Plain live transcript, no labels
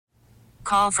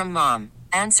call from mom.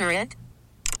 Answer it.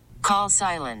 Call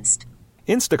silenced.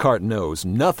 Instacart knows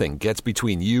nothing gets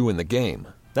between you and the game.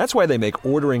 That's why they make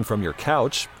ordering from your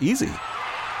couch easy.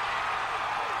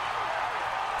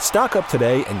 Stock up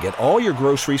today and get all your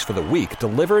groceries for the week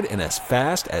delivered in as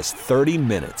fast as 30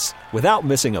 minutes without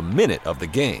missing a minute of the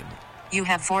game. You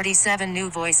have 47 new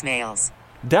voicemails.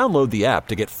 Download the app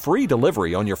to get free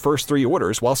delivery on your first 3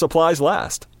 orders while supplies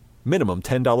last. Minimum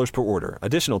 $10 per order.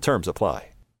 Additional terms apply.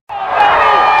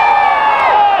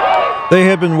 They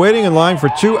had been waiting in line for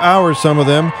 2 hours, some of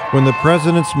them, when the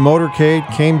president's motorcade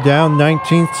came down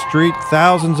 19th Street.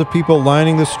 Thousands of people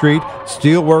lining the street,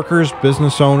 steel workers,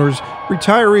 business owners,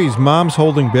 retirees, moms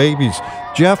holding babies.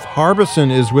 Jeff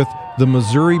Harbison is with the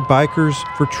Missouri Bikers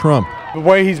for Trump. The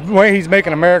way he's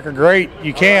making America great,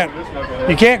 you can't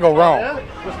go wrong.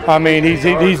 I mean,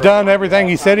 he's done everything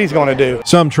he said he's going to do.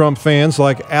 Some Trump fans,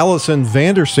 like Allison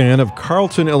Vandersan of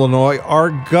Carlton, Illinois, are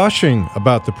gushing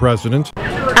about the president.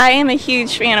 I am a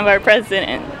huge fan of our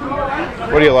president.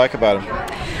 What do you like about him?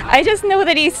 I just know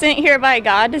that he's sent here by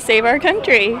God to save our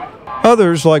country.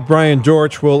 Others, like Brian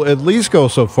Dortch, will at least go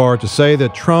so far to say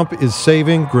that Trump is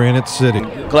saving Granite City.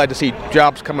 Glad to see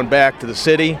jobs coming back to the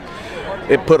city.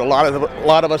 It put a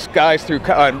lot of us guys through,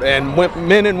 and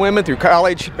men and women through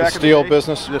college. The steel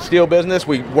business? The steel business.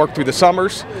 We worked through the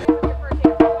summers.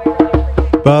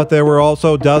 But there were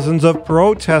also dozens of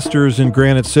protesters in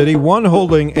Granite City, one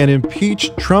holding an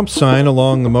impeach Trump sign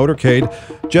along the motorcade.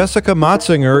 Jessica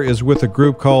Motzinger is with a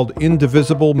group called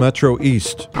Indivisible Metro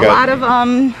East. A lot of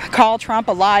them call Trump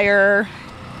a liar,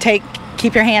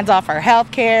 keep your hands off our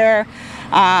health care.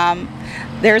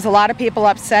 There's a lot of people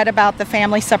upset about the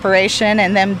family separation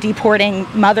and them deporting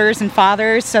mothers and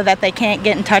fathers so that they can't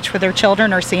get in touch with their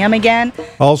children or see them again.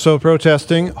 Also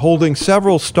protesting, holding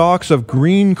several stalks of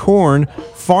green corn,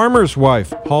 farmer's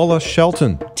wife, Paula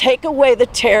Shelton. Take away the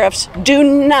tariffs. Do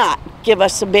not give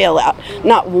us a bailout.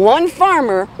 Not one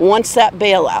farmer wants that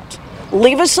bailout.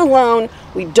 Leave us alone.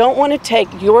 We don't want to take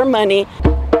your money.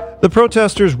 The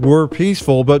protesters were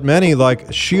peaceful, but many,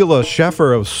 like Sheila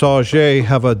Sheffer of Sauget,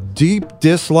 have a deep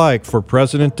dislike for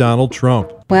President Donald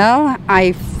Trump. Well,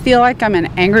 I feel like I'm an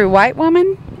angry white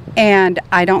woman, and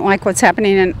I don't like what's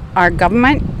happening in our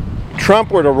government. Trump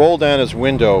were to roll down his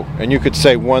window and you could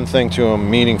say one thing to him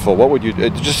meaningful, what would you,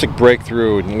 just to break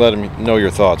through and let him know your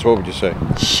thoughts, what would you say?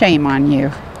 Shame on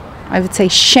you. I would say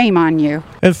shame on you.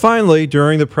 And finally,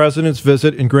 during the president's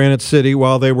visit in Granite City,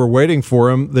 while they were waiting for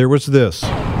him, there was this.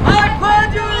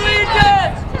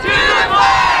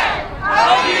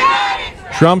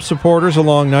 Trump supporters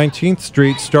along 19th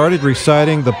Street started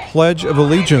reciting the Pledge of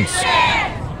Allegiance.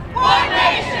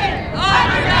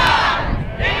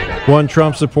 One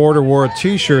Trump supporter wore a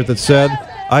T-shirt that said,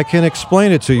 "I can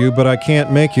explain it to you, but I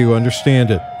can't make you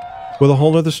understand it." With a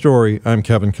whole other story, I'm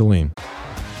Kevin Killeen.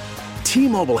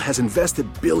 T-Mobile has invested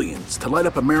billions to light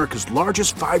up America's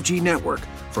largest 5G network,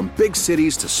 from big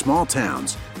cities to small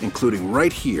towns, including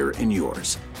right here in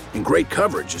yours. And great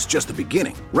coverage is just the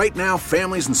beginning. Right now,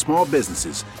 families and small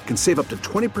businesses can save up to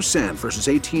 20% versus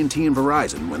AT&T and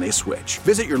Verizon when they switch.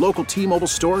 Visit your local T-Mobile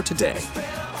store today.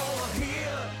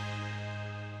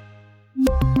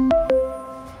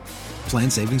 Plan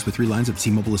savings with 3 lines of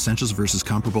T-Mobile Essentials versus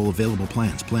comparable available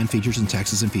plans. Plan features and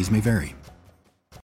taxes and fees may vary.